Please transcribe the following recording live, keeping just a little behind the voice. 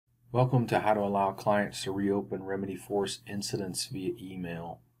Welcome to how to allow clients to reopen Remedyforce incidents via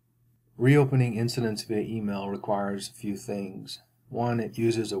email. Reopening incidents via email requires a few things. One, it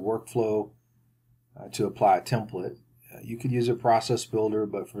uses a workflow to apply a template. You could use a process builder,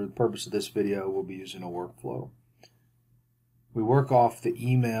 but for the purpose of this video, we'll be using a workflow. We work off the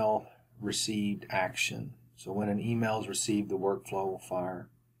email received action. So when an email is received, the workflow will fire.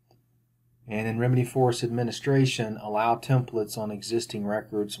 And in Remedyforce administration, allow templates on existing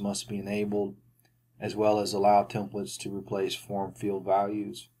records must be enabled, as well as allow templates to replace form field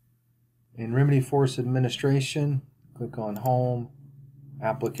values. In Remedyforce administration, click on Home,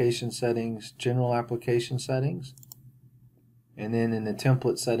 Application Settings, General Application Settings. And then in the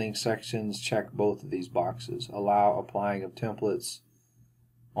template settings sections, check both of these boxes. Allow applying of templates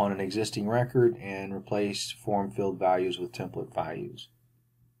on an existing record and replace form field values with template values.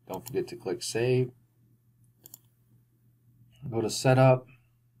 Don't forget to click Save. Go to Setup,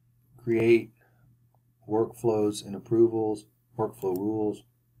 Create, Workflows and Approvals, Workflow Rules.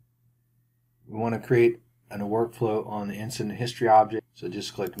 We want to create a workflow on the incident history object, so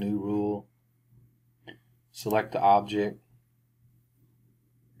just click New Rule, select the object,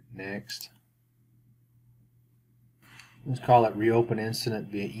 Next. Let's call it Reopen Incident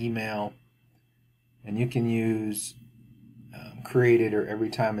via Email, and you can use created or every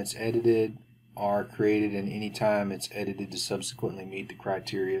time it's edited, or created and any time it's edited to subsequently meet the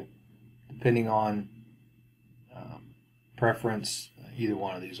criteria. Depending on preference, either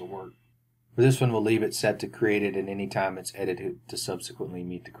one of these will work. For this one, we'll leave it set to created and any time it's edited to subsequently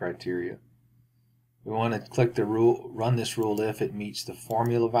meet the criteria. We want to click the rule, run this rule if it meets the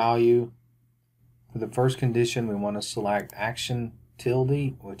formula value. For the first condition, we want to select action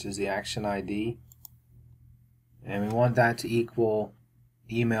tilde, which is the action ID. And we want that to equal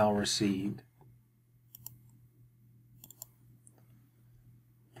email received.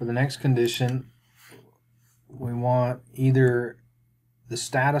 For the next condition, we want either the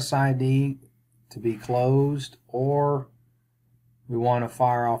status ID to be closed, or we want to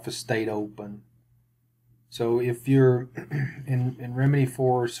fire off a state open. So if you're in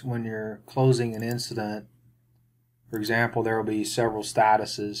Remedyforce, when you're closing an incident, for example, there will be several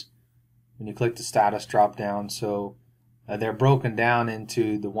statuses. When you click the status drop down, so they're broken down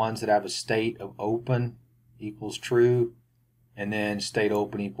into the ones that have a state of open equals true, and then state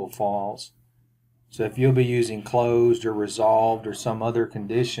open equal false. So if you'll be using closed or resolved or some other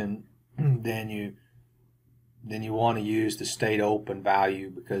condition, then you want to use the state open value,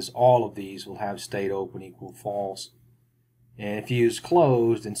 because all of these will have state open equal false. And if you use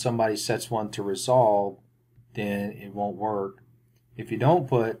closed and somebody sets one to resolve, then it won't work. If you don't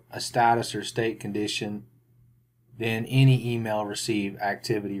put a status or state condition, then any email received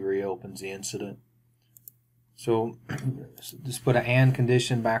activity reopens the incident. So just put an AND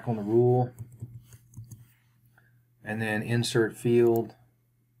condition back on the rule, and then insert field,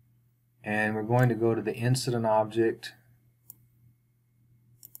 and we're going to go to the incident object,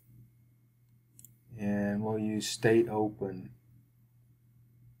 and we'll use state open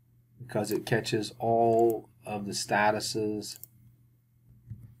because it catches all of the statuses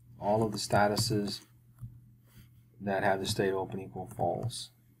that have the state open equal false.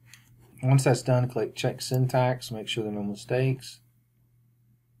 Once that's done, click check syntax, make sure there are no mistakes,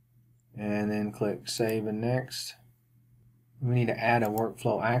 and then click Save and Next. We need to add a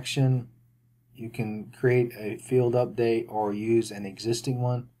workflow action. You can create a field update or use an existing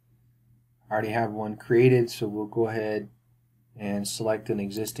one. I already have one created, so we'll go ahead and select an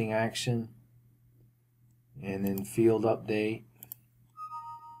existing action, and then field update.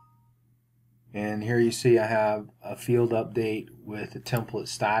 And here you see I have a field update with a template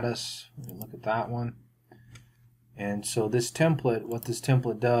status. Look at that one. And so this template, what this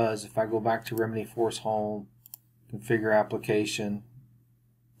template does, if I go back to Remedyforce Home, Configure Application,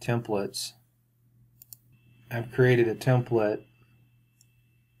 Templates, I've created a template,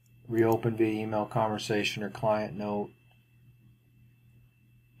 reopen via email conversation or client note.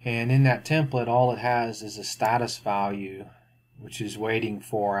 And in that template, all it has is a status value, which is waiting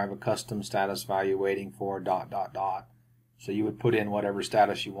for, I have a custom status value waiting for ... So you would put in whatever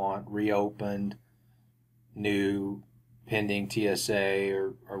status you want, reopened, new, pending TSA,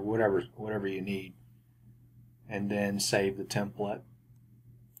 or whatever you need, and then save the template.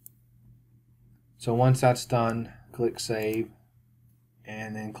 So once that's done, click Save,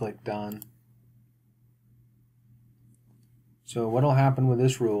 and then click Done. So what will happen with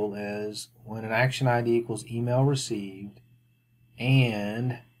this rule is when an action ID equals email received,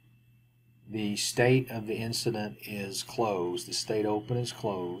 and the state of the incident is closed, the state open is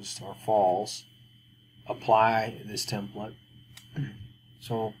closed or false, apply this template.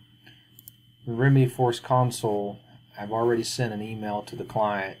 So the Remedyforce console, I've already sent an email to the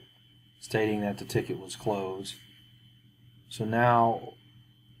client stating that the ticket was closed. So now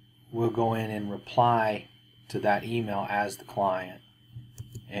we'll go in and reply to that email as the client,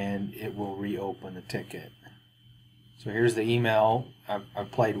 and it will reopen the ticket. So here's the email.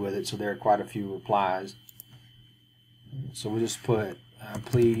 I've played with it, so there are quite a few replies. So we'll just put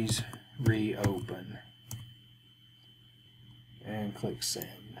please reopen and click send.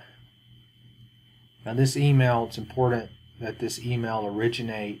 Now this email, it's important that this email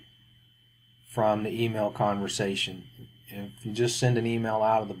originate from the email conversation. If you just send an email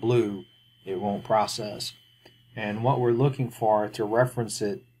out of the blue, it won't process. And what we're looking for to reference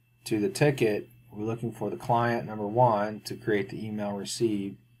it to the ticket, we're looking for the client, number one, to create the email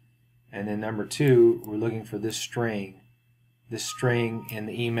received. And then number two, we're looking for this string. This string in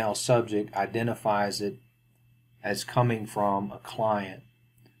the email subject identifies it as coming from a client.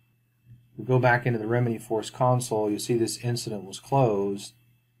 We go back into the Remedyforce console, you see this incident was closed.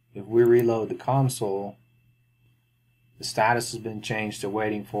 If we reload the console, the status has been changed to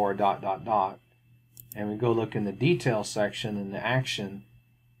waiting for ... And we go look in the details section in the action,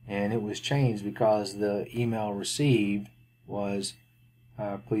 and it was changed because the email received was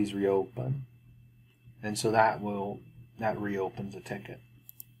please reopen. And so that reopens the ticket.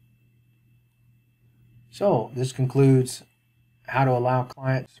 So this concludes how to allow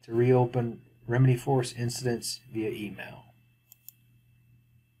clients to reopen Remedyforce incidents via email.